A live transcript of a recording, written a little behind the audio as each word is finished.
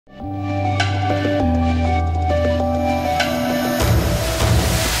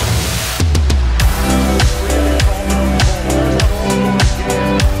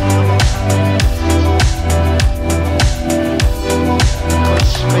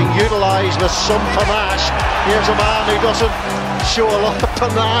With some panache. Here's a man who doesn't show a lot of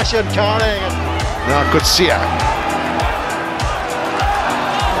panache in carrying it. Now Coetzee.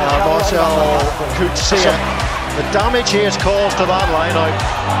 Marcel Coetzee. The damage he has caused to that line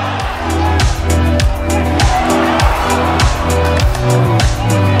out.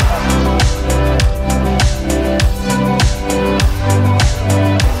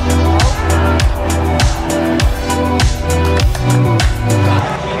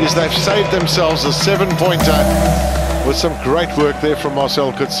 They've saved themselves a 7-pointer with some great work there from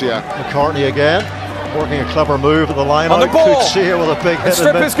Marcel Coetzee. McCartney again, working a clever move at the line. On the ball. Coetzee with a big hit.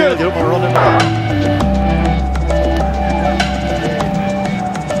 Strip is good. They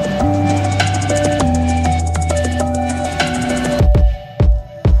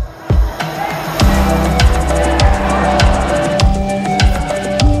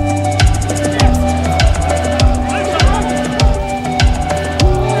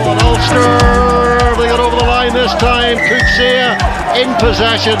got over the line this time. Coetzee in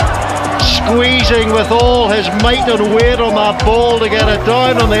possession, squeezing with all his might and weight on that ball to get it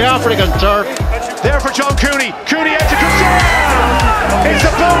down on the African turf. There for John Cooney. Cooney out to Coetzee. It's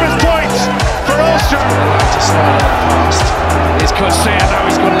a bonus point for Ulster. To start out fast. It's Coetzee, now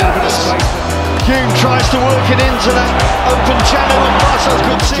he's got a little bit of space. Hume tries to work it into that open channel and Marcel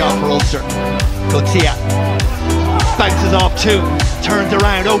Coetzee. Job for Ulster. Coetzee bounces off two, turns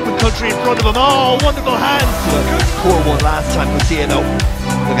around, open country in front of him. Oh, wonderful hands. Poor one last time, Coetzee though.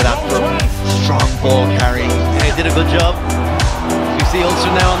 Look at that strong ball carrying. He did a good job. You see Ulster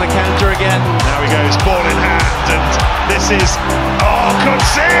now on the counter again. Now he goes, ball in hand, and this is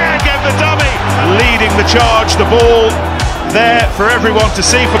Coetzee gave the dummy, leading the charge. The ball there for everyone to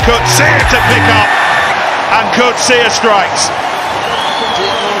see for Coetzee to pick up, and Coetzee strikes.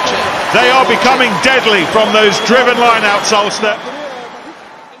 They are becoming deadly from those driven lineouts, Ulster.